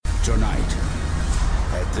Tonight,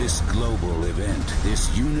 at this global event,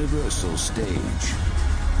 this universal stage,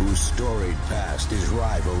 whose storied past is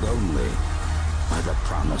rivaled only by the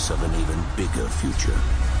promise of an even bigger future.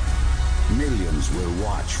 Millions will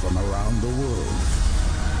watch from around the world,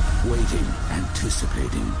 waiting,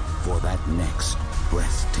 anticipating for that next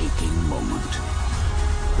breathtaking moment.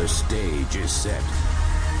 The stage is set.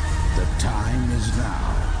 The time is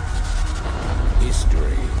now.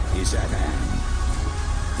 History is at hand.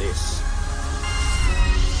 This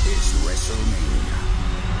is Wrestlemania.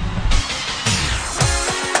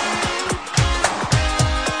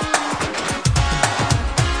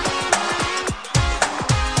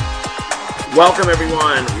 Welcome,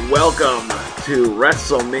 everyone. Welcome to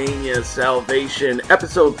Wrestlemania Sal-Vation,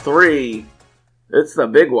 Episode 3. It's the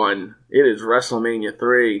big one. It is Wrestlemania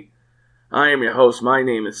 3. I am your host. My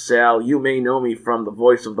name is Sal. You may know me from the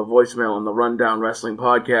voice of the voicemail on the Rundown Wrestling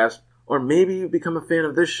Podcast, or maybe you become a fan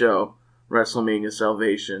of this show, Wrestlemania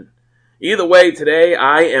Sal-Vation. Either way, today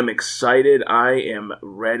I am excited. I am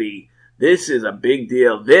ready. This is a big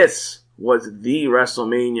deal. This was the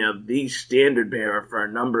WrestleMania, the standard bearer for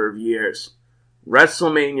a number of years.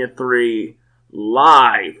 WrestleMania 3,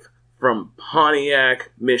 live from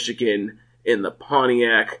Pontiac, Michigan, in the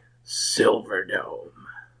Pontiac Silverdome.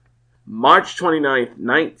 March 29th,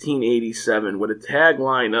 1987, with a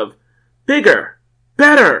tagline of bigger,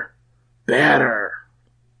 better, badder.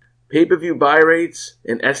 Pay-per-view buy rates,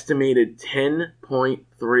 an estimated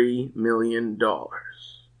 $10.3 million.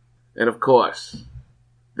 And of course,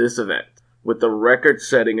 this event, with the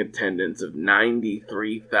record-setting attendance of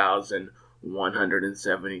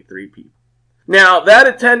 93,173 people. Now, that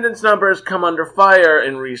attendance number has come under fire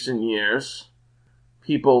in recent years.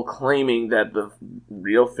 People claiming that the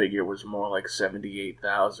real figure was more like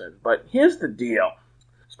 78,000. But here's the deal.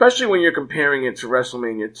 Especially when you're comparing it to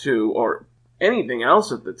WrestleMania 2 or anything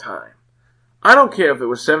else at the time. I don't care if it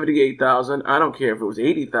was 78,000. I don't care if it was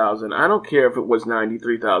 80,000. I don't care if it was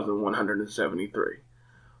 93,173.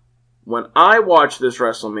 When I watched this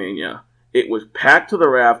WrestleMania, it was packed to the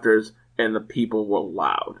rafters and the people were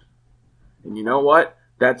loud. And you know what?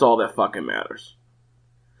 That's all that fucking matters.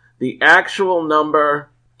 The actual number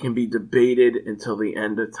can be debated until the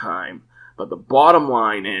end of time. But the bottom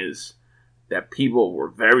line is that people were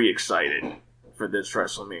very excited for this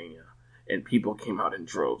WrestleMania. And people came out in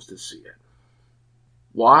droves to see it.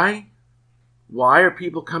 Why? Why are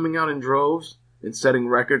people coming out in droves and setting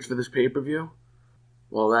records for this pay-per-view?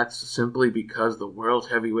 Well, that's simply because the World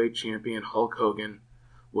Heavyweight Champion Hulk Hogan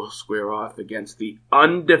will square off against the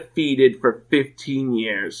undefeated for 15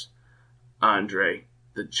 years, Andre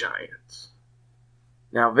the Giant.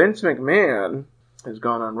 Now, Vince McMahon has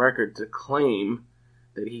gone on record to claim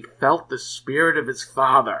that he felt the spirit of his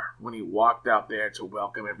father when he walked out there to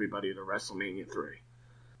welcome everybody to WrestleMania 3.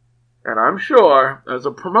 And I'm sure, as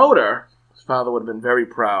a promoter, his father would have been very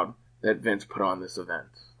proud that Vince put on this event.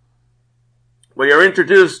 We are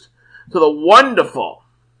introduced to the wonderful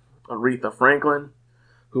Aretha Franklin,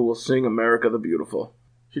 who will sing America the Beautiful.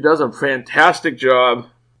 She does a fantastic job,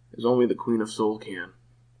 as only the Queen of Soul can.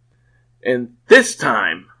 And this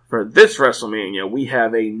time, for this WrestleMania, we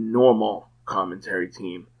have a normal commentary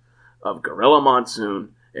team of Gorilla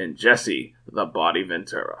Monsoon and Jesse the Body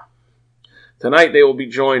Ventura. Tonight they will be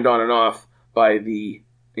joined on and off by the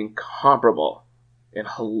incomparable and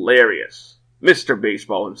hilarious Mr.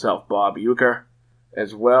 Baseball himself, Bob Uecker,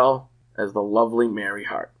 as well as the lovely Mary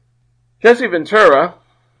Hart. Jesse Ventura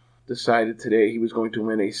decided today he was going to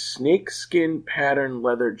win a snakeskin pattern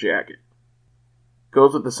leather jacket.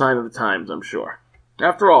 Goes with the sign of the times, I'm sure.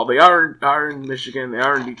 After all, they are in Michigan, they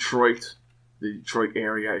are in Detroit, the Detroit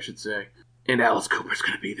area, I should say, and Alice Cooper's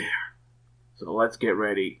going to be there. So let's get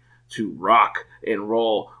ready to rock and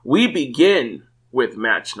roll. We begin with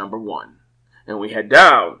match number 1, and we head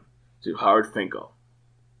down to Howard Finkel.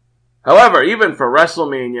 However, even for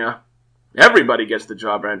WrestleMania, everybody gets the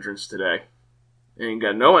job entrance today. Ain't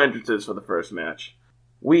got no entrances for the first match.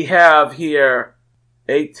 We have here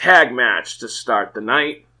a tag match to start the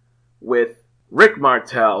night with Rick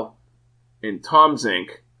Martel and Tom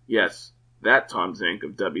Zink. Yes, that Tom Zink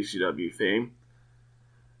of WCW fame.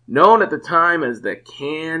 Known at the time as the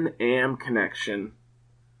Can-Am Connection.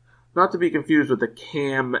 Not to be confused with the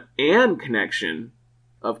Cam-An Connection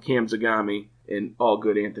of Cam Zagami and all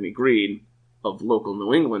good Anthony Greed of local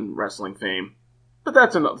New England wrestling fame. But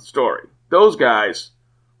that's another story. Those guys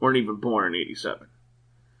weren't even born in 87.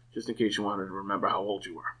 Just in case you wanted to remember how old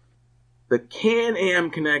you were. The Can-Am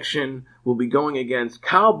Connection will be going against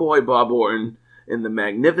Cowboy Bob Orton and the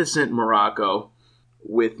Magnificent Morocco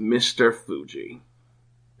with Mr. Fuji.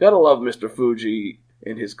 Gotta love Mr. Fuji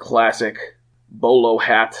and his classic bolo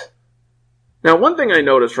hat. Now, one thing I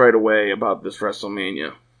noticed right away about this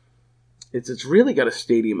WrestleMania is it's really got a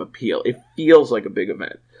stadium appeal. It feels like a big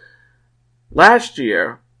event. Last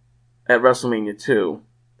year, at WrestleMania 2,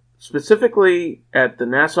 specifically at the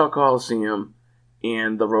Nassau Coliseum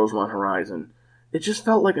and the Rosemont Horizon, it just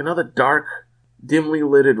felt like another dark, dimly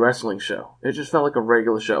lighted wrestling show. It just felt like a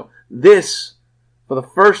regular show. This, for the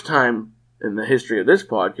first time in the history of this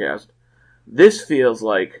podcast, this feels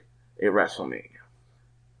like a WrestleMania.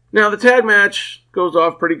 Now, the tag match goes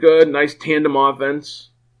off pretty good. Nice tandem offense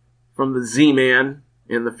from the Z-Man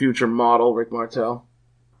and the future model, Rick Martel.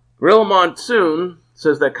 Gorilla Monsoon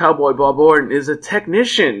says that Cowboy Bob Orton is a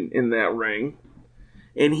technician in that ring,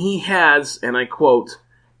 and he has, and I quote,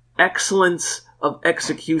 excellence of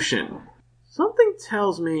execution. Something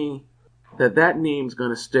tells me that name's going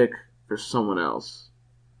to stick for someone else,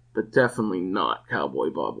 but definitely not Cowboy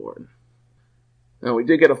Bob Orton. Now, we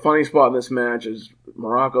did get a funny spot in this match as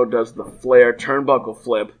Morocco does the Flair turnbuckle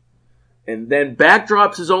flip, and then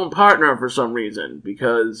backdrops his own partner for some reason,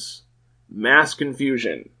 because mass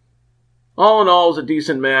confusion. All in all, it was a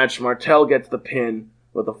decent match. Martel gets the pin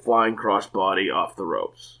with a flying crossbody off the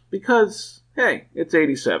ropes. Because, hey, it's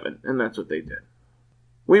 87, and that's what they did.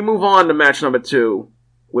 We move on to match number 2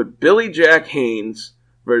 with Billy Jack Haynes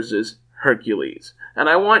versus Hercules. And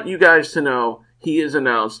I want you guys to know he is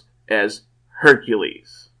announced as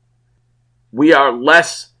Hercules. We are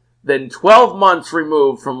less than 12 months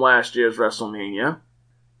removed from last year's WrestleMania,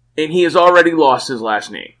 and he has already lost his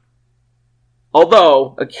last name.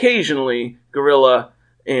 Although, occasionally, Gorilla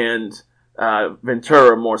and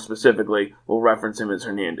Ventura, more specifically, will reference him as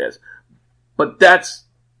Hernandez. But that's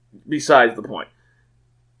besides the point.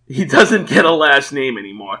 He doesn't get a last name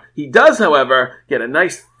anymore. He does, however, get a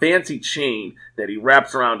nice fancy chain that he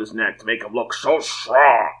wraps around his neck to make him look so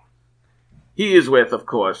strong. He is with, of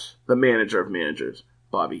course, the manager of managers,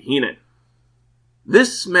 Bobby Heenan.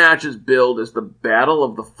 This match is billed as the Battle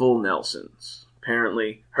of the Full Nelsons.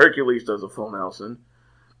 Apparently, Hercules does a full Nelson.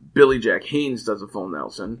 Billy Jack Haynes does a full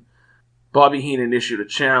Nelson. Bobby Heenan issued a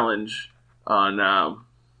challenge on, I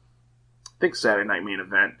think, Saturday Night Main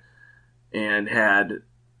Event, and had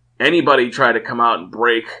anybody try to come out and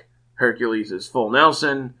break Hercules' full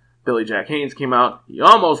Nelson. Billy Jack Haynes came out. He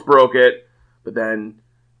almost broke it, but then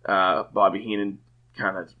Bobby Heenan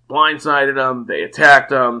kind of blindsided him. They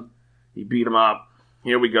attacked him. He beat him up.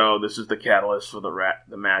 Here we go. This is the catalyst for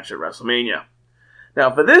the match at WrestleMania. Now,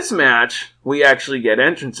 for this match, we actually get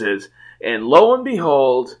entrances, and lo and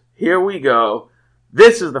behold, here we go.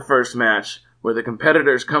 This is the first match where the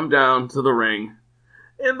competitors come down to the ring,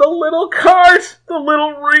 and the little cart, the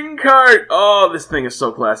little ring cart. Oh, this thing is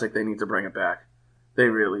so classic, they need to bring it back. They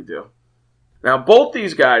really do. Now, both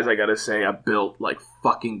these guys, I gotta say, are built like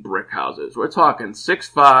fucking brick houses. We're talking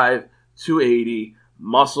 6'5", 280,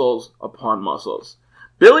 muscles upon muscles.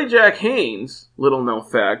 Billy Jack Haynes, little known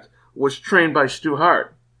fact, was trained by Stu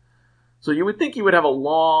Hart. So you would think he would have a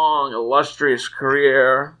long, illustrious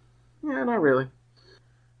career. Yeah, not really.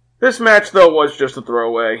 This match, though, was just a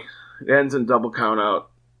throwaway. It ends in double count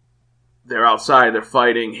out. They're outside, they're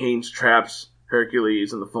fighting. Haynes traps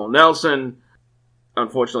Hercules in the full Nelson.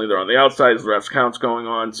 Unfortunately, they're on the outside. The ref's count's going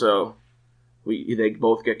on, so they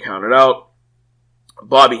both get counted out.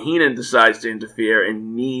 Bobby Heenan decides to interfere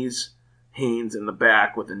and knees Haynes in the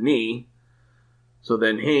back with a knee. So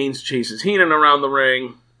then Haynes chases Heenan around the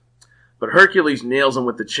ring, but Hercules nails him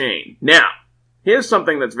with the chain. Now, here's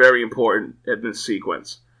something that's very important in this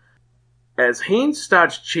sequence. As Haynes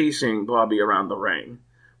starts chasing Bobby around the ring,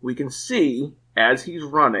 we can see, as he's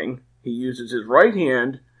running, he uses his right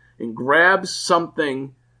hand and grabs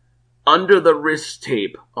something under the wrist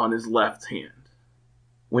tape on his left hand.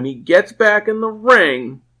 When he gets back in the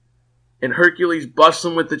ring and Hercules busts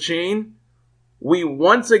him with the chain, we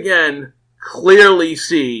once again clearly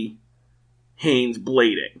see Haynes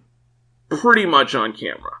blading. Pretty much on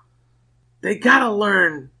camera. They gotta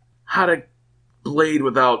learn how to blade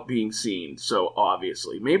without being seen, so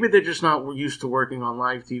obviously. Maybe they're just not used to working on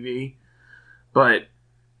live TV, but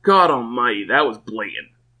God almighty, that was blatant.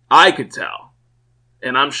 I could tell.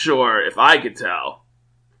 And I'm sure if I could tell,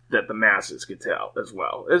 that the masses could tell as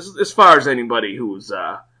well. As far as anybody who's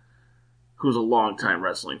a longtime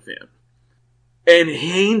wrestling fan. And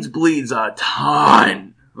Haynes bleeds a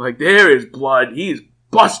ton. Like, there is blood. He's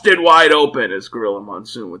busted wide open, as Gorilla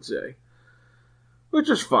Monsoon would say. Which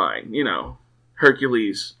is fine, you know.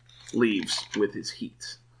 Hercules leaves with his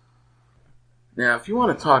heat. Now, if you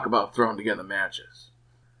want to talk about throwing together matches,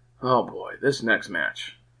 oh boy, this next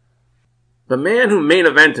match. The man who main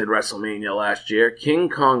evented WrestleMania last year, King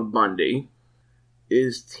Kong Bundy,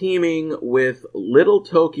 is teaming with Little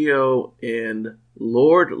Tokyo and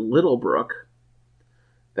Lord Littlebrook.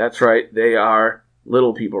 That's right, they are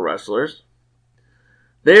little people wrestlers.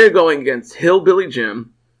 They're going against Hillbilly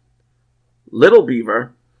Jim, Little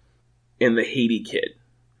Beaver, and the Haiti Kid.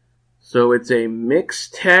 So it's a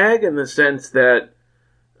mixed tag in the sense that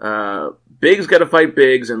Big's got to fight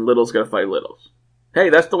Bigs and Little's got to fight Littles. Hey,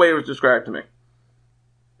 that's the way it was described to me.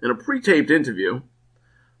 In a pre-taped interview,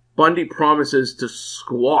 Bundy promises to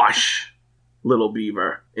squash Little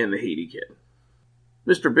Beaver and the Haiti Kid.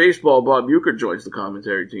 Mr. Baseball Bob Uecker joins the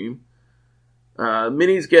commentary team.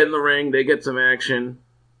 Minis get in the ring, they get some action,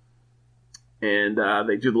 and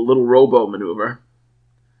they do the little robo maneuver.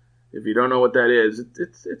 If you don't know what that is,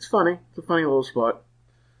 it's funny. It's a funny little spot.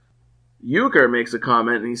 Uecker makes a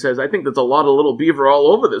comment, and he says, I think there's a lot of Little Beaver all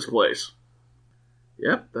over this place.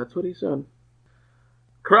 Yep, that's what he said.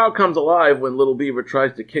 Crowd comes alive when Little Beaver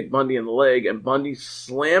tries to kick Bundy in the leg, and Bundy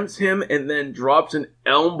slams him and then drops an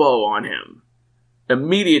elbow on him.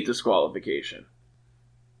 Immediate disqualification.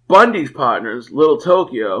 Bundy's partners, Little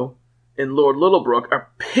Tokyo and Lord Littlebrook,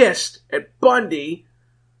 are pissed at Bundy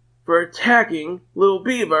for attacking Little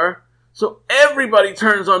Beaver, so everybody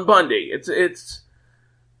turns on Bundy. It's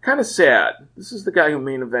kind of sad. This is the guy who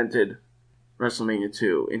main evented WrestleMania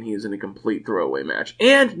 2, and he is in a complete throwaway match.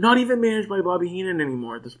 And not even managed by Bobby Heenan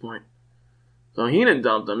anymore at this point. So Heenan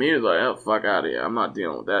dumped him. He was like, oh, fuck out of here. I'm not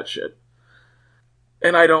dealing with that shit.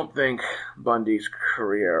 And I don't think Bundy's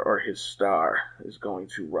career or his star is going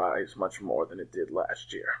to rise much more than it did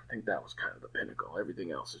last year. I think that was kind of the pinnacle.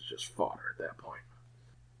 Everything else is just fodder at that point.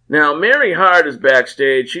 Now, Mary Hart is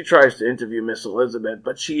backstage. She tries to interview Miss Elizabeth,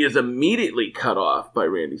 but she is immediately cut off by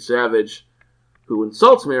Randy Savage, who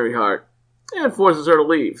insults Mary Hart and forces her to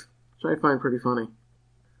leave, which I find pretty funny.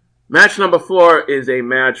 Match number 4 is a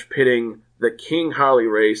match pitting the King Harley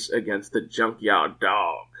Race against the Junkyard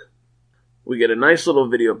Dog. We get a nice little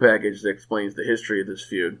video package that explains the history of this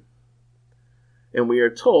feud. And we are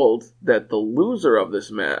told that the loser of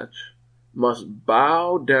this match must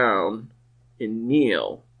bow down and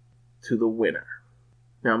kneel to the winner.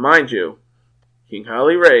 Now, mind you, King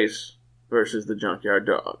Harley Race versus the Junkyard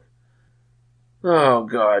Dog. Oh,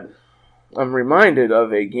 God. I'm reminded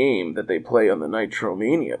of a game that they play on the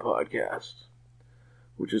Nitromania podcast,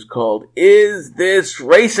 which is called Is This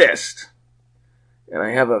Racist? And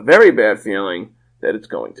I have a very bad feeling that it's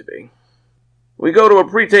going to be. We go to a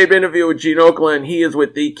pre-taped interview with Gene Okerlund. He is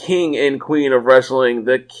with the king and queen of wrestling,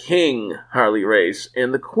 the King Harley Race,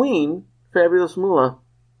 and the queen, Fabulous Moolah.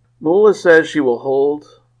 Moolah says she will hold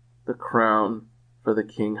the crown for the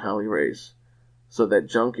King Harley Race so that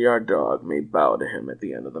Junkyard Dog may bow to him at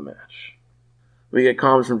the end of the match. We get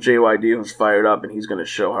comments from JYD who's fired up, and he's going to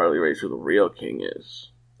show Harley Race who the real king is.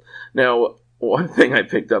 Now, one thing I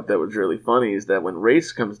picked up that was really funny is that when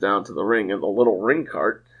Race comes down to the ring in the little ring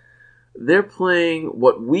cart, they're playing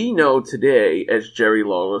what we know today as Jerry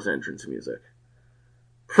Lawler's entrance music.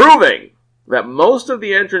 Proving that most of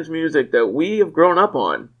the entrance music that we have grown up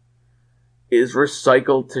on is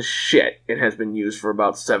recycled to shit and has been used for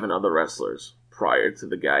about 7 other wrestlers prior to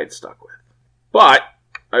the guy it's stuck with. But,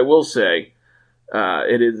 I will say,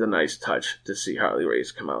 it is a nice touch to see Harley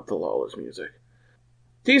Race come out to Lawler's music.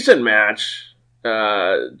 Decent match.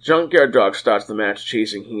 Junkyard Dog starts the match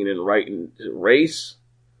chasing Heenan right into Race,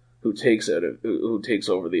 who takes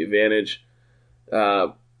over the advantage.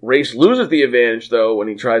 Race loses the advantage, though, when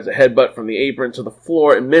he tries a headbutt from the apron to the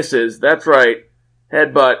floor and misses. That's right.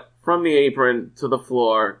 Headbutt from the apron to the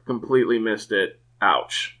floor. Completely missed it.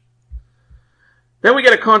 Ouch. Then we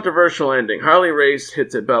get a controversial ending. Harley Race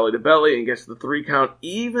hits it belly to belly and gets the 3 count,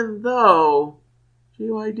 even though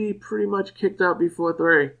JYD pretty much kicked out before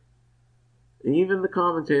 3. Even the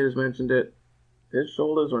commentators mentioned it. His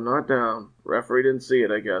shoulders were not down. Referee didn't see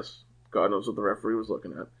it, I guess. God knows what the referee was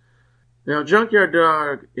looking at. Now, Junkyard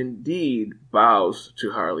Dog indeed bows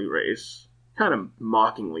to Harley Race. Kind of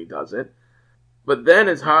mockingly does it. But then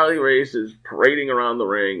as Harley Race is parading around the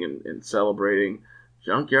ring and celebrating,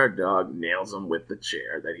 Junkyard Dog nails him with the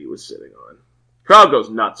chair that he was sitting on. Crowd goes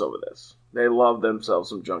nuts over this. They love themselves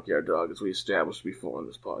some Junkyard Dog, as we established before on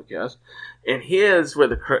this podcast. And here's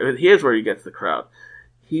where he gets the crowd.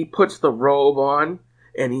 He puts the robe on,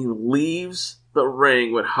 and he leaves the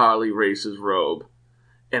ring with Harley Race's robe.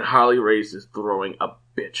 And Harley Race is throwing a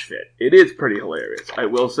bitch fit. It is pretty hilarious. I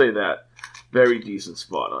will say that. Very decent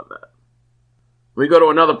spot on that. We go to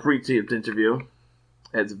another pre-taped interview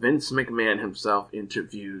as Vince McMahon himself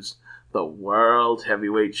interviews the World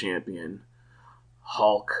Heavyweight Champion,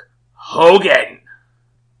 Hulk Hogan.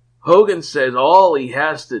 Hogan says all he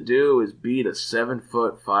has to do is beat a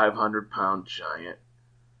 7-foot, 500-pound giant.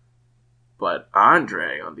 But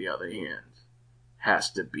Andre, on the other hand, has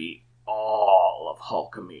to beat all of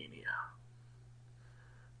Hulkamania.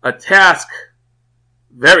 A task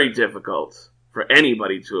very difficult for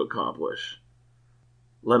anybody to accomplish,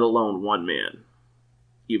 let alone one man,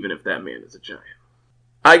 even if that man is a giant.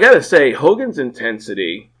 I gotta say, Hogan's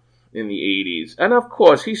intensity in the 80s, and of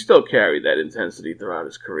course he still carried that intensity throughout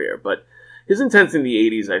his career, but his intensity in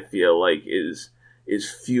the 80s, I feel like, is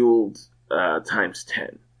fueled times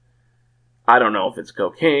 10. I don't know if it's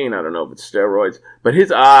cocaine, I don't know if it's steroids, but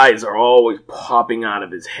his eyes are always popping out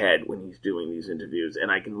of his head when he's doing these interviews,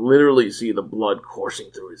 and I can literally see the blood coursing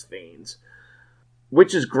through his veins.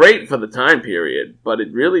 Which is great for the time period, but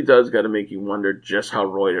it really does gotta make you wonder just how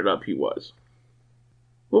roided up he was.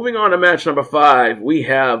 Moving on to match number 5, we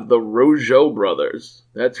have the Rougeau brothers.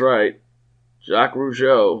 That's right, Jacques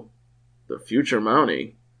Rougeau, the future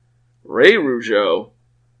Mountie, Ray Rougeau,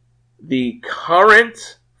 the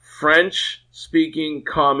current French-speaking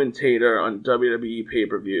commentator on WWE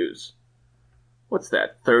pay-per-views. What's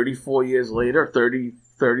that, 34 years later? 30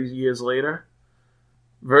 years later?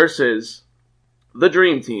 Versus the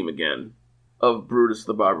Dream Team again, of Brutus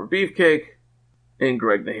the Barber Beefcake and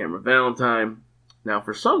Greg the Hammer Valentine. Now,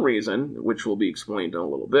 for some reason, which will be explained in a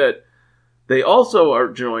little bit, they also are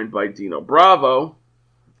joined by Dino Bravo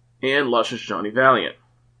and Luscious Johnny Valiant.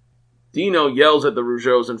 Dino yells at the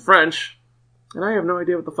Rougeaus in French, and I have no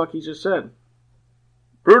idea what the fuck he just said.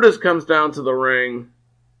 Brutus comes down to the ring,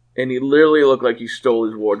 and he literally looked like he stole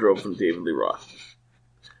his wardrobe from David Lee Roth.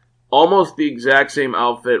 Almost the exact same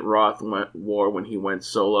outfit Roth wore when he went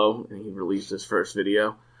solo, and he released his first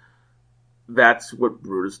video. That's what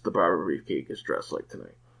Brutus the Barber Beefcake is dressed like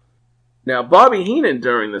tonight. Now, Bobby Heenan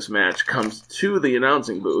during this match comes to the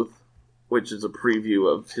announcing booth, which is a preview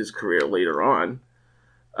of his career later on,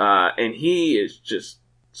 and he is just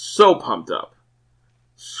so pumped up,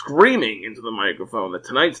 screaming into the microphone that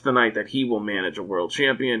tonight's the night that he will manage a world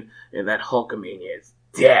champion and that Hulkamania is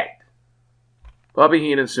dead. Bobby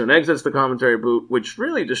Heenan soon exits the commentary booth, which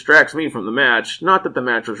really distracts me from the match. Not that the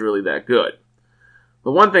match was really that good.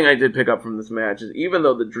 The one thing I did pick up from this match is even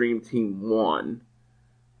though the Dream Team won,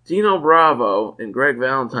 Dino Bravo and Greg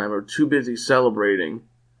Valentine are too busy celebrating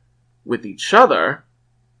with each other,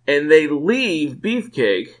 and they leave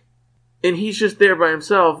Beefcake, and he's just there by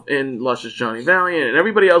himself and Luscious Johnny Valiant, and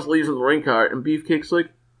everybody else leaves in the ring cart, and Beefcake's like,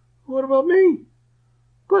 what about me?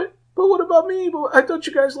 But what about me? But I thought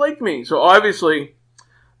you guys liked me. So obviously,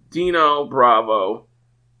 Dino Bravo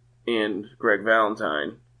and Greg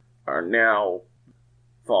Valentine are now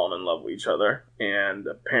falling in love with each other, and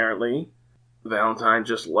apparently Valentine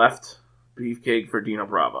just left Beefcake for Dino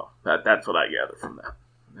Bravo. That's what I gather from that.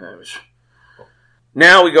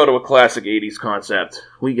 Now we go to a classic 80s concept.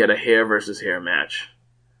 We get a hair versus hair match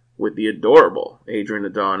with the adorable Adrian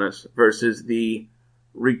Adonis versus the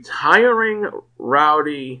retiring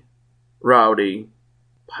Rowdy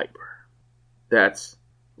Piper. That's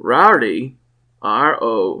Rowdy,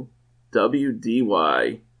 R-O-W-D-Y,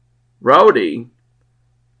 Rowdy,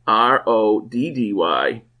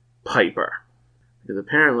 R-O-D-D-Y, Piper. Because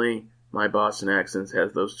apparently my Boston accent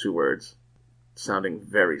has those two words sounding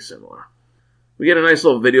very similar. We get a nice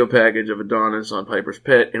little video package of Adonis on Piper's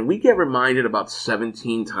Pit, and we get reminded about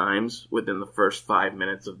 17 times within the first 5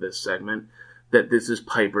 minutes of this segment that this is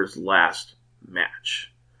Piper's last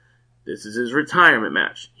match. This is his retirement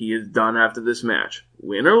match. He is done after this match.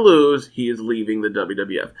 Win or lose, he is leaving the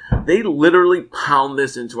WWF. They literally pound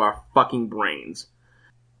this into our fucking brains.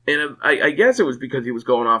 And I guess it was because he was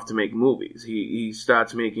going off to make movies. He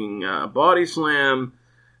starts making Body Slam,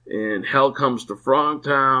 and Hell Comes to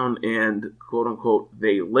Frogtown, and quote-unquote,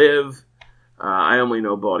 They Live. I only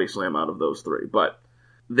know Body Slam out of those three, but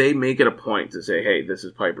they make it a point to say, hey, this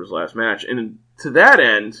is Piper's last match. And to that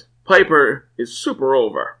end, Piper is super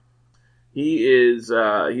over. He is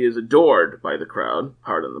adored by the crowd,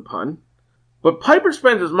 pardon the pun. But Piper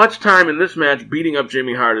spends as much time in this match beating up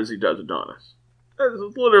Jimmy Hart as he does Adonis.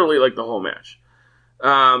 It's literally like the whole match.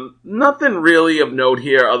 Nothing really of note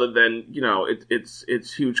here other than,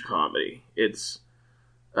 it's huge comedy. It's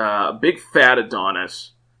big fat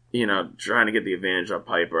Adonis, trying to get the advantage on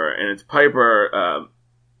Piper. And it's Piper,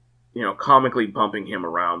 comically bumping him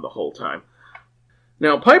around the whole time.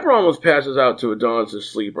 Now, Piper almost passes out to Adonis'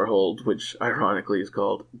 sleeper hold, which ironically is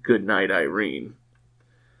called Good Night, Irene.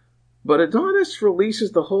 But Adonis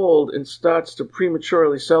releases the hold and starts to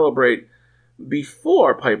prematurely celebrate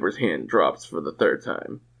before Piper's hand drops for the third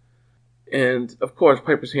time. And, of course,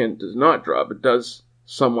 Piper's hand does not drop. It does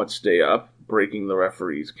somewhat stay up, breaking the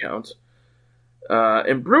referee's count.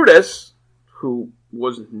 And Brutus, who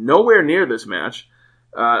was nowhere near this match,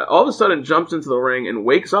 all of a sudden jumps into the ring and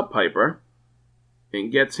wakes up Piper.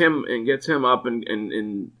 and gets him up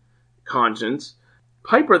in conscience.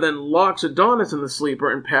 Piper then locks Adonis in the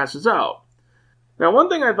sleeper and passes out. Now, one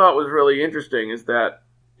thing I thought was really interesting is that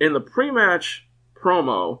in the pre-match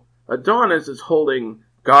promo, Adonis is holding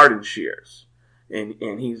garden shears.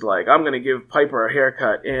 And he's like, I'm going to give Piper a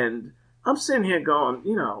haircut. And I'm sitting here going,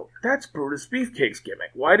 that's Brutus Beefcake's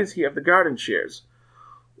gimmick. Why does he have the garden shears?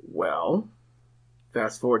 Well,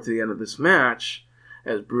 fast forward to the end of this match,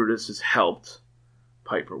 as Brutus has helped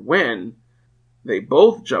Piper win, they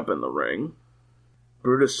both jump in the ring.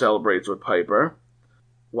 Brutus celebrates with Piper,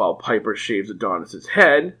 while Piper shaves Adonis'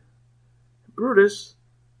 head. Brutus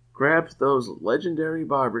grabs those legendary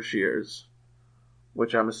barber shears,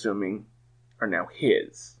 which I'm assuming are now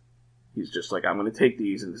his. He's just like, I'm going to take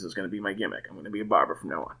these, and this is going to be my gimmick. I'm going to be a barber from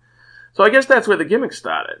now on. So I guess that's where the gimmick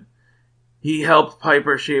started. He helped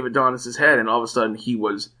Piper shave Adonis' head, and all of a sudden he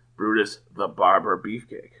was Brutus the Barber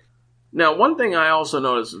Beefcake. Now, one thing I also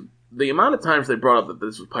noticed, the amount of times they brought up that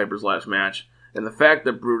this was Piper's last match, and the fact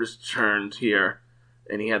that Brutus turned here,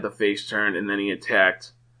 and he had the face turned, and then he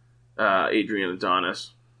attacked Adrian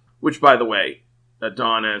Adonis, which, by the way,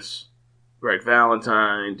 Adonis, Greg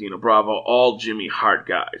Valentine, Dino Bravo, all Jimmy Hart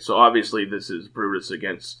guys. So obviously this is Brutus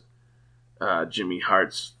against Jimmy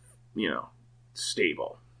Hart's,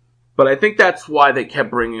 stable. But I think that's why they kept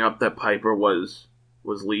bringing up that Piper was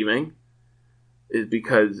leaving, is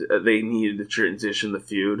because they needed to transition the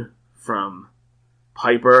feud from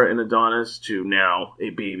Piper and Adonis to now a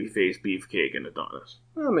babyface Beefcake and Adonis.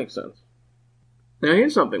 Well, that makes sense. Now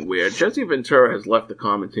here's something weird. Jesse Ventura has left the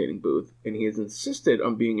commentating booth, and he has insisted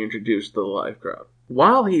on being introduced to the live crowd.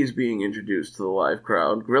 While he's being introduced to the live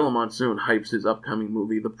crowd, Gorilla Monsoon hypes his upcoming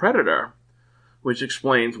movie, The Predator, which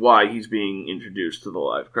explains why he's being introduced to the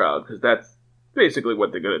live crowd, because that's basically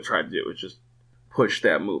what they're going to try to do, is just push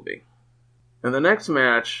that movie. And the next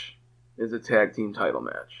match is a tag team title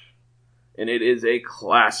match. And it is a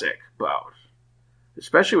classic bout,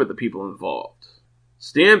 especially with the people involved.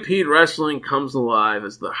 Stampede Wrestling comes alive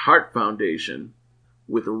as the Hart Foundation,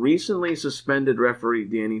 with recently suspended referee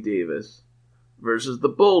Danny Davis, versus the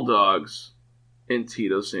Bulldogs and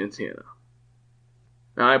Tito Santana.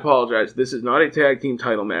 Now, I apologize, this is not a tag team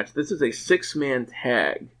title match. This is a 6-man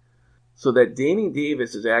tag. So that Danny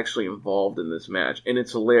Davis is actually involved in this match. And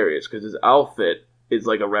it's hilarious, because his outfit is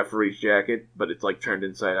like a referee's jacket, but it's like turned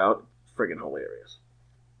inside out. It's friggin' hilarious.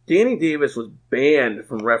 Danny Davis was banned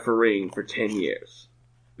from refereeing for 10 years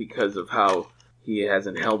because of how he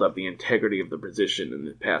hasn't held up the integrity of the position in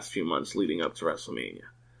the past few months leading up to WrestleMania.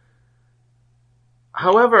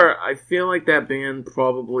 However, I feel like that ban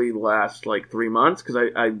probably lasts like 3 months, because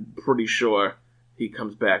I'm pretty sure he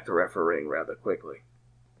comes back to refereeing rather quickly.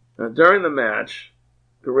 Now, during the match,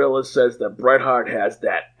 Gorilla says that Bret Hart has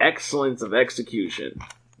that excellence of execution.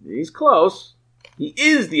 He's close. He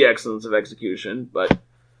is the excellence of execution, but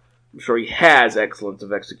I'm sure he has excellence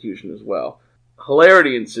of execution as well.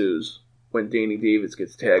 Hilarity ensues when Danny Davis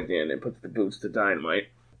gets tagged in and puts the boots to Dynamite,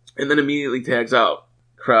 and then immediately tags out.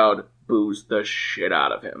 Crowd boos the shit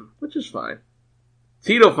out of him, which is fine.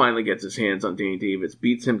 Tito finally gets his hands on Danny Davis,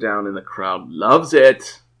 beats him down, and the crowd loves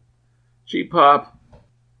it. G-Pop.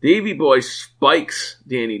 Davey Boy spikes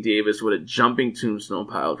Danny Davis with a jumping tombstone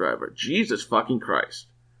piledriver. Jesus fucking Christ.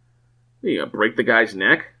 You gonna break the guy's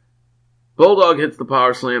neck? Bulldog hits the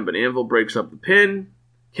power slam, but Anvil breaks up the pin.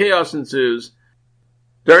 Chaos ensues.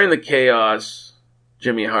 During the chaos,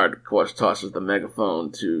 Jimmy Hart, of course, tosses the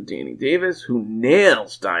megaphone to Danny Davis, who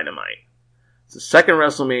nails Dynamite. It's the second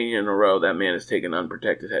WrestleMania in a row that man has taken an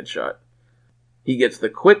unprotected headshot. He gets the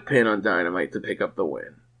quick pin on Dynamite to pick up the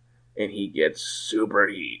win. And he gets super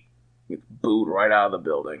heat. He gets booed right out of the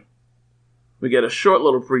building. We get a short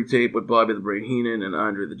little pre-tape with Bobby the Brain Heenan and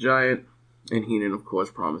Andre the Giant. And Heenan, of course,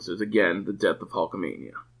 promises, again, the death of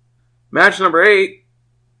Hulkamania. Match number 8.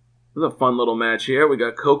 This is a fun little match here. We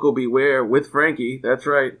got Coco Beware with Frankie. That's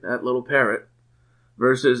right, that little parrot.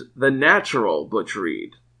 Versus the natural Butch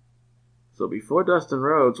Reed. So before Dustin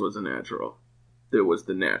Rhodes was a natural, there was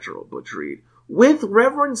the natural Butch Reed. With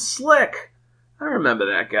Reverend Slick. I remember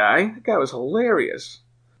that guy. That guy was hilarious.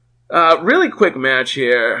 Really quick match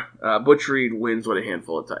here. Butch Reed wins with a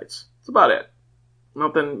handful of tights. That's about it.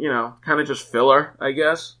 Nothing, kind of just filler, I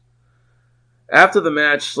guess. After the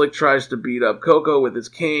match, Slick tries to beat up Coco with his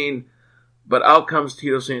cane, but out comes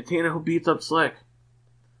Tito Santana, who beats up Slick.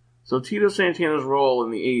 So Tito Santana's role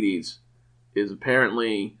in the 80s is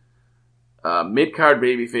apparently a mid-card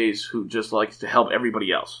babyface who just likes to help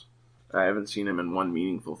everybody else. I haven't seen him in one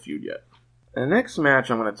meaningful feud yet. The next match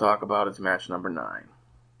I'm going to talk about is match number 9.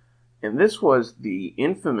 And this was the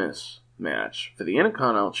infamous match for the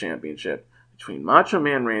Intercontinental Championship between Macho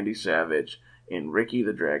Man Randy Savage and Ricky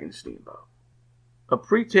the Dragon Steamboat. A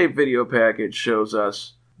pre-tape video package shows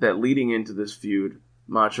us that leading into this feud,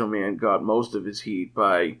 Macho Man got most of his heat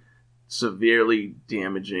by severely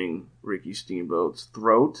damaging Ricky Steamboat's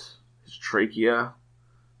throat, his trachea,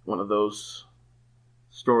 one of those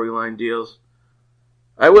storyline deals.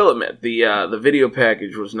 I will admit, the video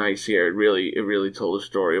package was nice here. It really told a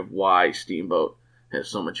story of why Steamboat has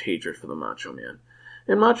so much hatred for the Macho Man.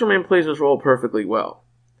 And Macho Man plays his role perfectly well.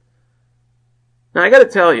 Now, I gotta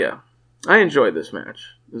tell you, I enjoyed this match.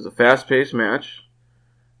 It was a fast-paced match.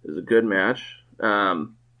 It was a good match.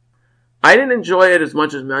 I didn't enjoy it as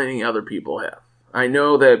much as many other people have. I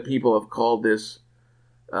know that people have called this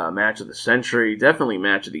match of the century, definitely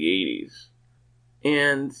match of the 80s.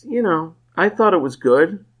 And, I thought it was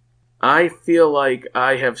good. I feel like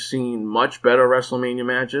I have seen much better WrestleMania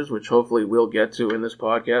matches, which hopefully we'll get to in this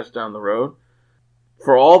podcast down the road.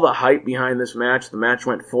 For all the hype behind this match, the match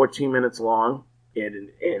went 14 minutes long, and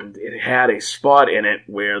it had a spot in it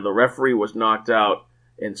where the referee was knocked out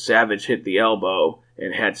and Savage hit the elbow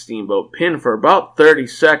and had Steamboat pinned for about 30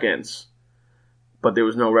 seconds, but there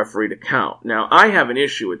was no referee to count. Now, I have an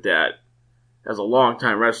issue with that as a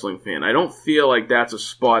longtime wrestling fan. I don't feel like that's a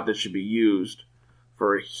spot that should be used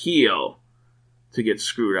for a heel to get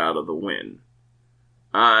screwed out of the win.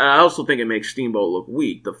 I also think it makes Steamboat look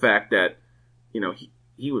weak. The fact that,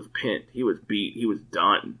 he was pinned, he was beat, he was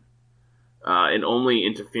done. And only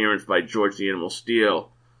interference by George the Animal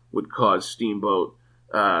Steel would cause Steamboat,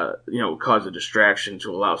 cause a distraction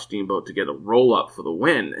to allow Steamboat to get a roll-up for the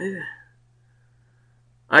win.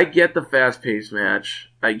 I get the fast-paced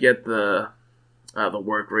match. I get the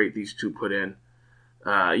work rate these two put in.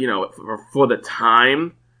 For the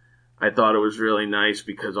time, I thought it was really nice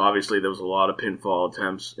because obviously there was a lot of pinfall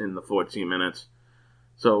attempts in the 14 minutes.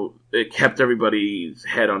 So it kept everybody's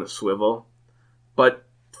head on a swivel. But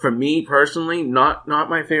for me personally, not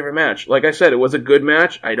my favorite match. Like I said, it was a good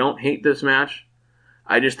match. I don't hate this match.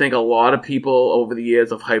 I just think a lot of people over the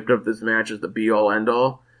years have hyped up this match as the be-all,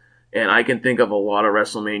 end-all. And I can think of a lot of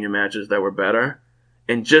WrestleMania matches that were better.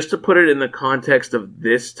 And just to put it in the context of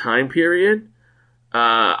this time period,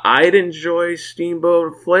 I'd enjoy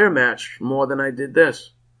Steamboat Flair match more than I did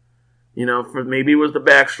this. For maybe it was the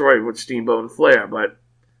backstory with Steamboat and Flair, but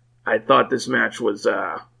I thought this match was,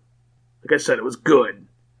 like I said, it was good.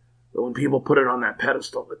 But when people put it on that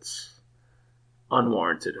pedestal, it's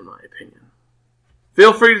unwarranted in my opinion.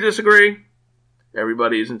 Feel free to disagree.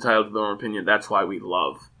 Everybody is entitled to their own opinion. That's why we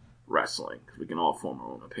love wrestling, because we can all form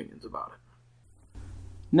our own opinions about it.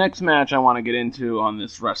 Next match I want to get into on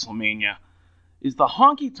this WrestleMania is the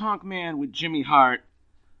Honky Tonk Man with Jimmy Hart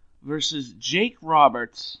versus Jake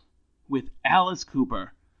Roberts with Alice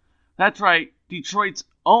Cooper. That's right, Detroit's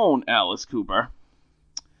own Alice Cooper.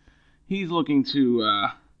 He's looking to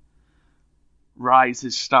rise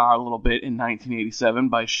his star a little bit in 1987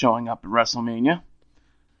 by showing up at WrestleMania.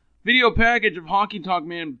 Video package of Honky Tonk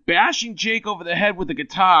Man bashing Jake over the head with a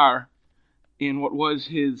guitar in what was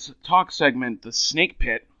his talk segment, The Snake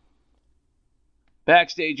Pit.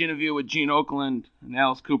 Backstage interview with Gene Okerlund, and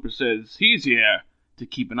Alice Cooper says he's here to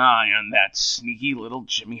keep an eye on that sneaky little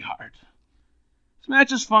Jimmy Hart. This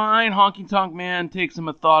match is fine. Honky Tonk Man takes a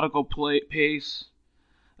methodical pace,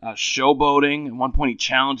 showboating. At one point he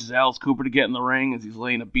challenges Alice Cooper to get in the ring as he's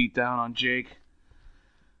laying a beat down on Jake.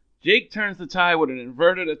 Jake turns the tie with an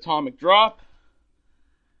inverted atomic drop.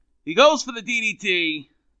 He goes for the DDT.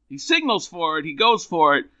 He signals for it. He goes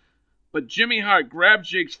for it. But Jimmy Hart grabs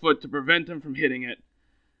Jake's foot to prevent him from hitting it.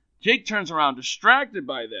 Jake turns around distracted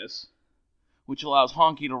by this, which allows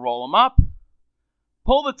Honky to roll him up,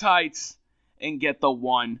 pull the tights, and get the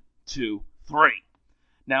 1, 2, 3.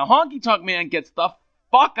 Now Honky Tonk Man gets the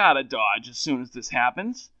fuck out of Dodge as soon as this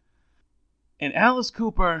happens. And Alice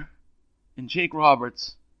Cooper and Jake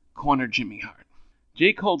Roberts corner Jimmy Hart.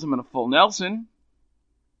 Jake holds him in a full Nelson,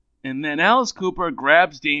 and then Alice Cooper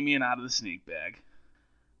grabs Damien out of the snake bag.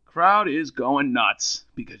 Crowd is going nuts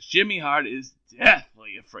because Jimmy Hart is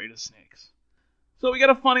deathly afraid of snakes. So we got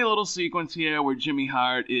a funny little sequence here where Jimmy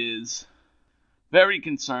Hart is very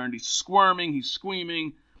concerned. He's squirming, he's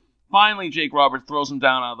screaming. Finally, Jake Roberts throws him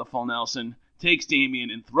down out of the full Nelson, takes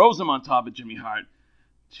Damien, and throws him on top of Jimmy Hart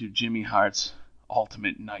to Jimmy Hart's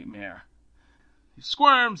ultimate nightmare. He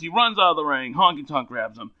squirms, he runs out of the ring, Honky Tonk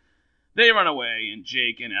grabs him. They run away, and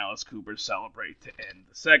Jake and Alice Cooper celebrate to end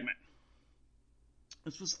the segment.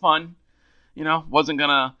 This was fun. Wasn't going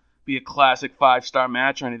to be a classic 5-star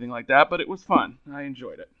match or anything like that, but it was fun. I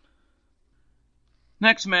enjoyed it.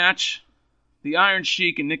 Next match, the Iron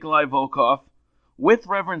Sheik and Nikolai Volkov with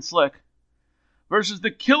Reverend Slick versus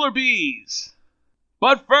the Killer Bees.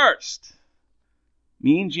 But first,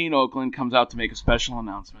 Mean Gene Oakland comes out to make a special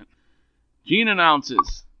announcement. Gene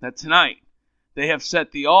announces that tonight they have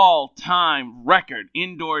set the all-time record,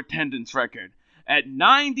 indoor attendance record, at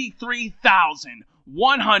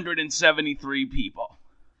 93,173 people.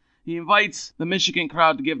 He invites the Michigan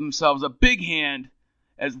crowd to give themselves a big hand,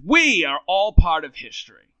 as we are all part of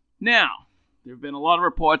history. Now, there have been a lot of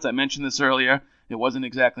reports. I mentioned this earlier. It wasn't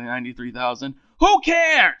exactly 93,000. Who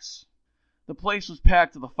cares? The place was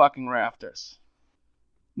packed to the fucking rafters.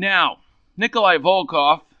 Now, Nikolai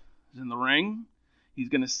Volkov is in the ring. He's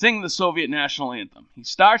going to sing the Soviet national anthem. He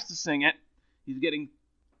starts to sing it. He's getting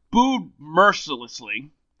booed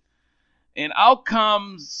mercilessly. And out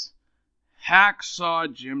comes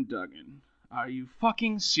Hacksaw Jim Duggan. Are you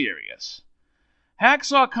fucking serious?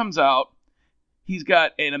 Hacksaw comes out. He's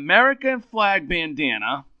got an American flag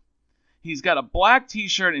bandana. He's got a black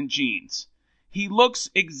t-shirt and jeans. He looks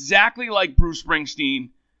exactly like Bruce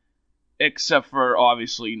Springsteen, except for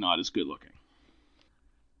obviously not as good looking.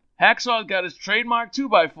 Hacksaw's got his trademark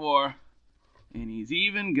 2x4, and he's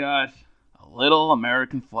even got a little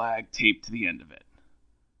American flag taped to the end of it.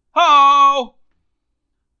 Ho!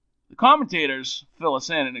 The commentators fill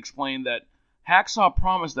us in and explain that Hacksaw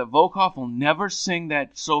promised that Volkov will never sing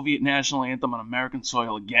that Soviet national anthem on American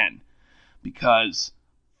soil again, because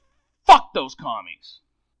fuck those commies.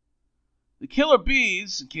 The Killer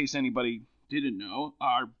Bees, in case anybody didn't know,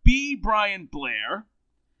 are B. Brian Blair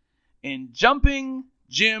and Jumping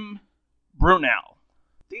Jim Brunel.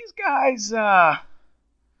 These guys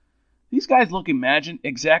look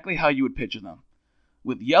exactly how you would picture them,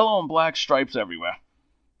 with yellow and black stripes everywhere.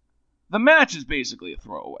 The match is basically a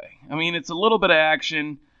throwaway. I mean, it's a little bit of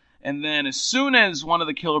action, and then as soon as one of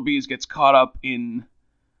the Killer Bees gets caught up in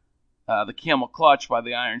the camel clutch by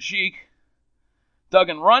the Iron Sheik,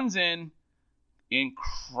 Duggan runs in and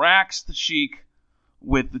cracks the Sheik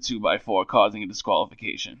with the 2x4, causing a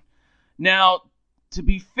disqualification. Now, to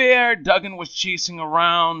be fair, Duggan was chasing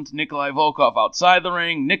around Nikolai Volkov outside the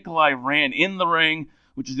ring. Nikolai ran in the ring,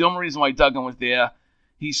 which is the only reason why Duggan was there.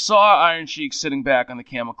 He saw Iron Sheik sitting back on the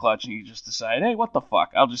camel clutch, and he just decided, hey, what the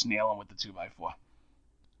fuck? I'll just nail him with the 2x4.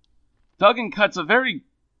 Duggan cuts a very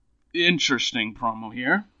interesting promo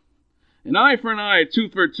here. An eye for an eye, a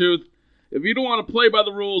tooth for a tooth. If you don't want to play by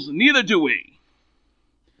the rules, neither do we.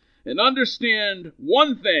 And understand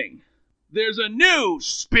one thing. There's a new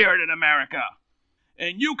spirit in America.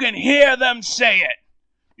 And you can hear them say it.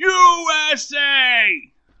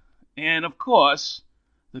 USA! And of course,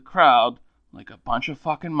 the crowd, like a bunch of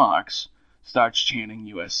fucking marks, starts chanting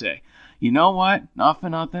USA. You know what? Not for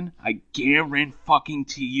nothing. I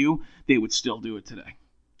guarantee you they would still do it today.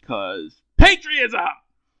 Because patriotism!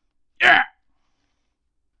 Yeah!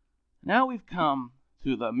 Now we've come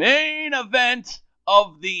to the main event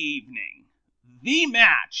of the evening. The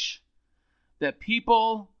match that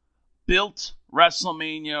people built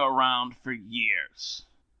WrestleMania around for years.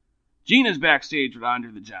 Gene is backstage with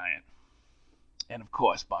Andre the Giant. And of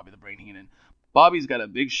course, Bobby the Brain Heenan. Bobby's got a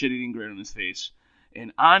big shit-eating grin on his face.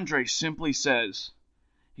 And Andre simply says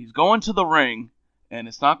he's going to the ring, and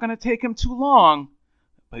it's not going to take him too long,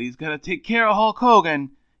 but he's going to take care of Hulk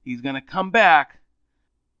Hogan. He's going to come back,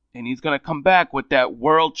 and he's going to come back with that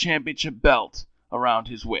World Championship belt around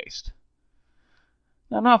his waist.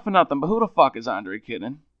 Now, not for nothing, but who the fuck is Andre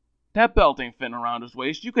kidding? That belt ain't fitting around his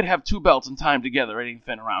waist. You could have two belts and tie them together. It ain't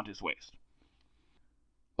fitting around his waist.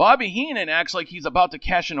 Bobby Heenan acts like he's about to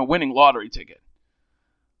cash in a winning lottery ticket.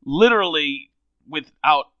 Literally,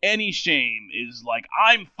 without any shame, is like,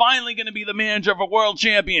 I'm finally going to be the manager of a world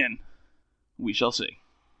champion. We shall see.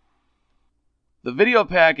 The video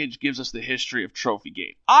package gives us the history of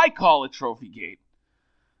Trophygate. I call it Trophygate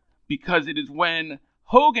because it is when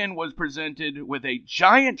Hogan was presented with a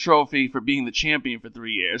giant trophy for being the champion for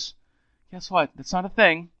 3 years. Guess what? That's not a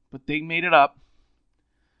thing, but they made it up.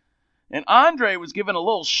 And Andre was given a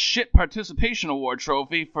little shit participation award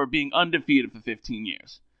trophy for being undefeated for 15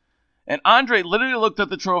 years. And Andre literally looked at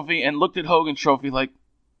the trophy and looked at Hogan's trophy like,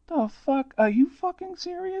 the fuck? Are you fucking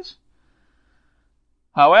serious?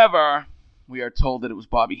 However, we are told that it was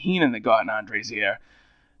Bobby Heenan that got in Andre's ear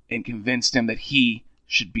and convinced him that he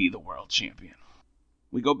should be the world champion.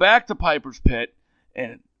 We go back to Piper's Pit,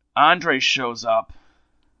 and Andre shows up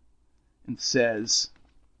and says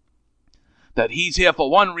that he's here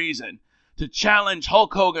for one reason, to challenge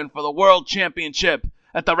Hulk Hogan for the World Championship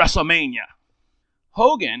at the Wrestlemania.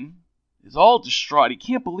 Hogan is all distraught. He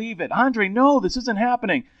can't believe it. Andre, no, this isn't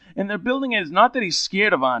happening. And they're building it as not that he's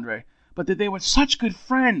scared of Andre, but that they were such good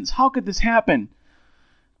friends. How could this happen?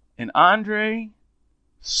 And Andre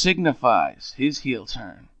signifies his heel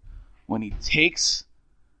turn when he takes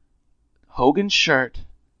Hogan's shirt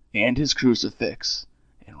and his crucifix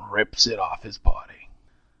rips it off his body.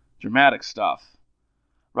 Dramatic stuff.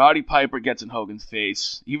 Roddy Piper gets in Hogan's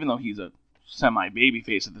face, even though he's a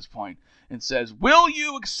semi-babyface at this point, and says, "Will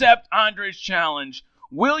you accept Andre's challenge?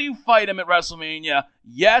 Will you fight him at WrestleMania?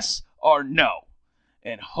 Yes or no?"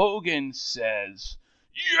 And Hogan says,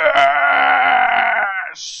 "Yes!"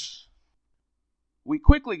 We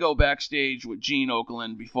quickly go backstage with Gene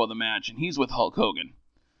Okerlund before the match, and he's with Hulk Hogan.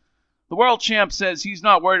 The world champ says he's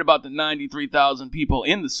not worried about the 93,000 people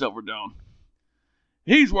in the Silverdome.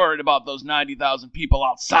 He's worried about those 90,000 people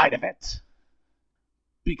outside of it.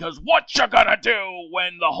 Because what you gonna do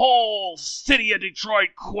when the whole city of Detroit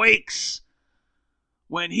quakes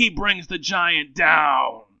when he brings the giant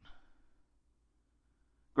down?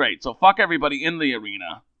 Great, so fuck everybody in the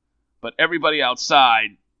arena, but everybody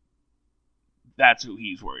outside, that's who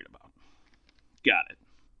he's worried about. Got it.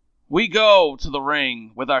 We go to the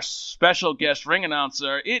ring with our special guest ring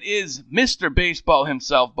announcer. It is Mr. Baseball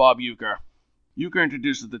himself, Bob Uecker. Uecker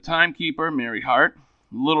introduces the timekeeper, Mary Hart.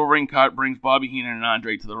 Little ring cart brings Bobby Heenan and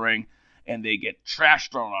Andre to the ring, and they get trash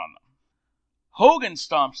thrown on them. Hogan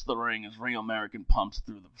stomps the ring as Real American pumps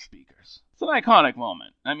through the speakers. It's an iconic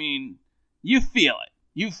moment. I mean, you feel it.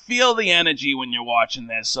 You feel the energy when you're watching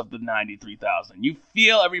this of the 93,000. You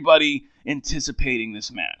feel everybody anticipating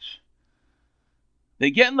this match. They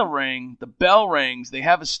get in the ring, the bell rings, they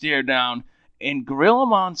have a stare down, and Gorilla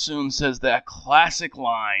Monsoon says that classic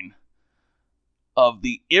line of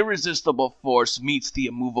the irresistible force meets the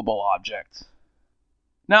immovable object.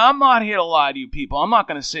 Now, I'm not here to lie to you people. I'm not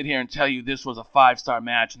going to sit here and tell you this was a 5-star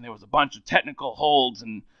match and there was a bunch of technical holds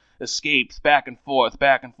and escapes back and forth.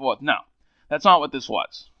 No, that's not what this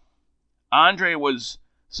was. Andre was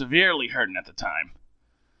severely hurting at the time.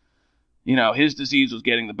 You know, his disease was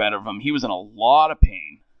getting the better of him. He was in a lot of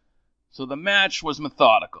pain. So the match was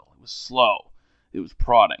methodical. It was slow. It was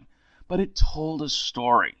prodding. But it told a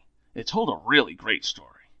story. It told a really great story.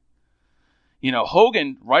 You know,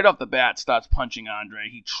 Hogan, right off the bat, starts punching Andre.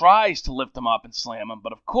 He tries to lift him up and slam him.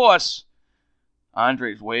 But of course,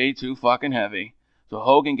 Andre's way too fucking heavy. So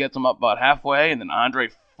Hogan gets him up about halfway, and then Andre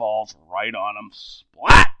falls right on him.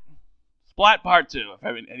 Splat! Splat part 2,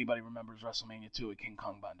 if anybody remembers WrestleMania 2 with King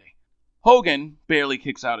Kong Bundy. Hogan barely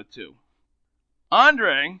kicks out at 2.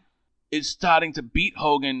 Andre is starting to beat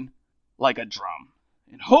Hogan like a drum.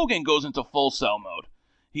 And Hogan goes into full cell mode.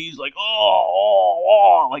 He's like,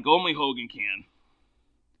 oh, like only Hogan can.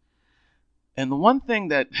 And the one thing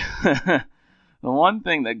that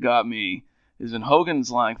got me is when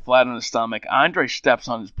Hogan's lying flat on his stomach, Andre steps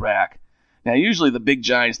on his back. Now, usually the big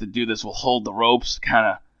giants that do this will hold the ropes, kind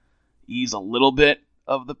of ease a little bit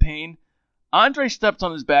of the pain. Andre steps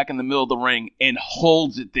on his back in the middle of the ring and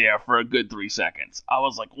holds it there for a good 3 seconds. I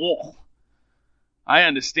was like, whoa. I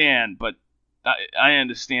understand, but I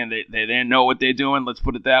understand they know what they're doing, let's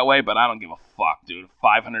put it that way, but I don't give a fuck, dude. A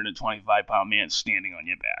 525-pound man standing on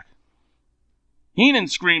your back. Heenan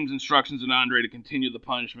screams instructions at Andre to continue the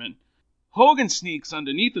punishment. Hogan sneaks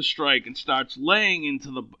underneath the strike and starts laying in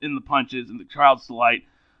the punches in the crowd's delight,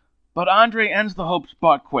 but Andre ends the hope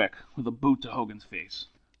spot quick with a boot to Hogan's face.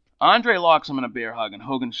 Andre locks him in a bear hug, and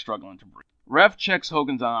Hogan's struggling to breathe. Ref checks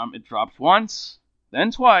Hogan's arm. It drops once,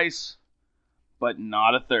 then twice, but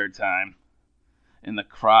not a third time. And the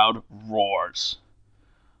crowd roars.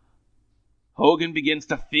 Hogan begins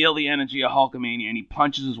to feel the energy of Hulkamania, and he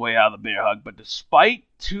punches his way out of the bear hug. But despite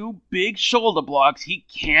 2 big shoulder blocks, he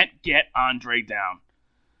can't get Andre down.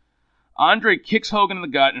 Andre kicks Hogan in the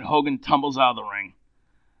gut, and Hogan tumbles out of the ring.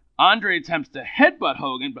 Andre attempts to headbutt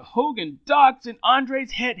Hogan, but Hogan ducks, and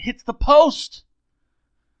Andre's head hits the post.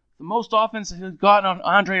 The most offense he's gotten on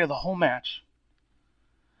Andre of the whole match.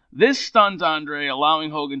 This stuns Andre,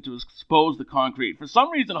 allowing Hogan to expose the concrete. For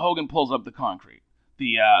some reason, Hogan pulls up the concrete,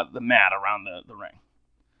 the mat around the ring.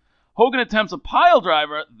 Hogan attempts a pile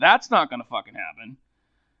driver. That's not going to fucking happen.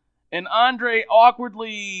 And Andre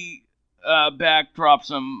awkwardly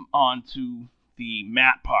backdrops him onto the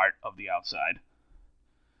mat part of the outside.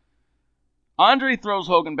 Andre throws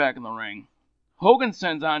Hogan back in the ring. Hogan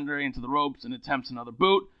sends Andre into the ropes and attempts another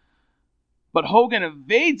boot. But Hogan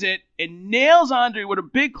evades it and nails Andre with a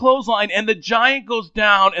big clothesline, and the Giant goes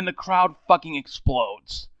down, and the crowd fucking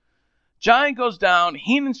explodes. Giant goes down.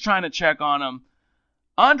 Heenan's trying to check on him.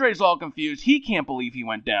 Andre's all confused. He can't believe he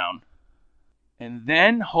went down. And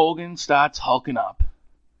then Hogan starts hulking up.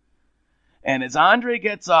 And as Andre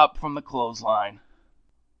gets up from the clothesline,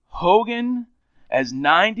 Hogan, as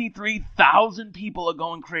 93,000 people are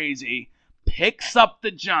going crazy, picks up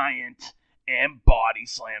the Giant and body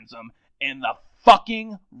slams him, and the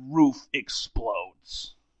fucking roof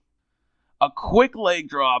explodes. A quick leg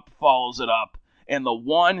drop follows it up, and the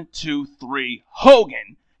 1, 2, 3,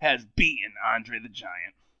 Hogan has beaten Andre the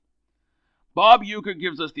Giant. Bob Uecker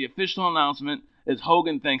gives us the official announcement as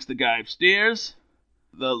Hogan thanks the guy upstairs.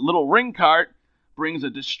 The little ring cart brings a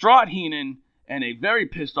distraught Heenan and a very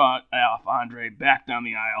pissed off Andre back down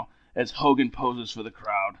the aisle as Hogan poses for the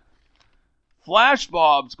crowd. Flash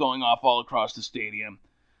bulbs going off all across the stadium,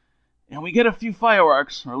 and we get a few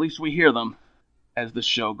fireworks, or at least we hear them, as the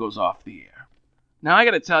show goes off the air. Now, I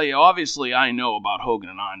gotta tell you, obviously I know about Hogan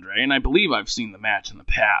and Andre, and I believe I've seen the match in the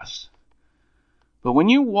past. But when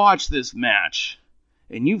you watch this match,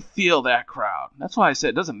 and you feel that crowd, that's why I said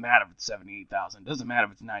it doesn't matter if it's 78,000, it doesn't matter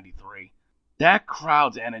if it's 93. That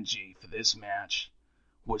crowd's energy for this match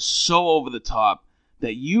was so over the top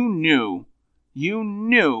that you knew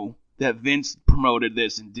that Vince promoted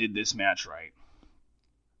this and did this match right.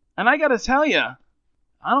 And I gotta tell you,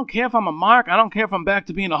 I don't care if I'm a mark, I don't care if I'm back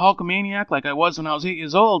to being a Hulkamaniac like I was when I was 8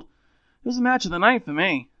 years old. It was a match of the night for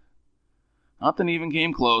me. Nothing even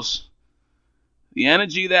came close. The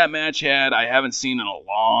energy that match had, I haven't seen in a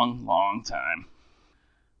long, long time.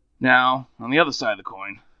 Now, on the other side of the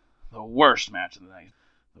coin, the worst match of the night.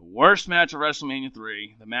 The worst match of WrestleMania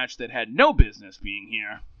 3, the match that had no business being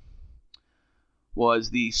here, was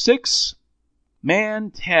the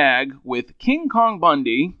 6-man tag with King Kong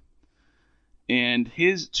Bundy and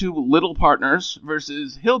his 2 little partners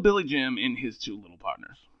versus Hillbilly Jim and his 2 little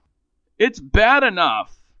partners. It's bad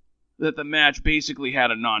enough that the match basically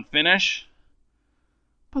had a non-finish,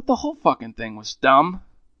 but the whole fucking thing was dumb.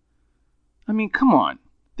 I mean, come on.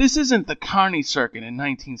 This isn't the Carney Circuit in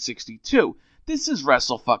 1962. This is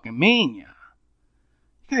Wrestlemania.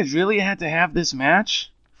 You guys really had to have this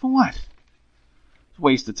match? For what? It's a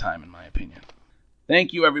waste of time, in my opinion.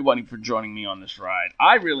 Thank you, everybody, for joining me on this ride.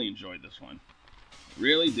 I really enjoyed this one.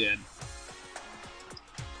 Really did.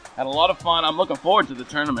 Had a lot of fun. I'm looking forward to the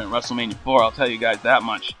tournament, WrestleMania 4. I'll tell you guys that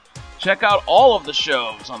much. Check out all of the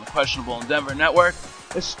shows on the Questionable Endeavor Network,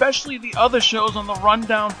 especially the other shows on the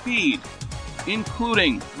Rundown feed,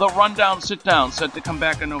 including the Rundown Sit-Down set to come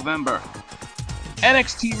back in November,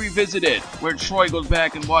 NXT Revisited, where Troy goes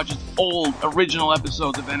back and watches old, original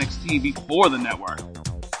episodes of NXT before the network,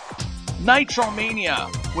 Nitromania,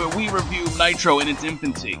 where we review Nitro in its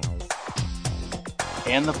infancy,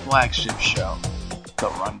 and the flagship show, the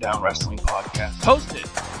Rundown Wrestling Podcast, hosted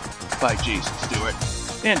by Jason Stewart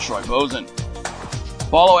and Troy Bozen.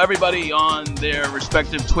 Follow everybody on their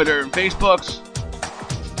respective Twitter and Facebooks.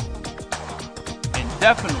 And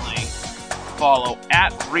definitely follow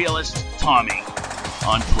 @RealistTommy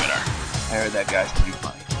on Twitter. I heard that guy's pretty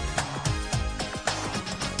funny.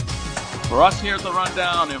 For us here at the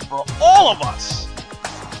Rundown, and for all of us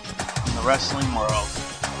in the wrestling world,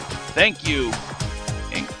 thank you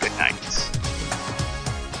and good night.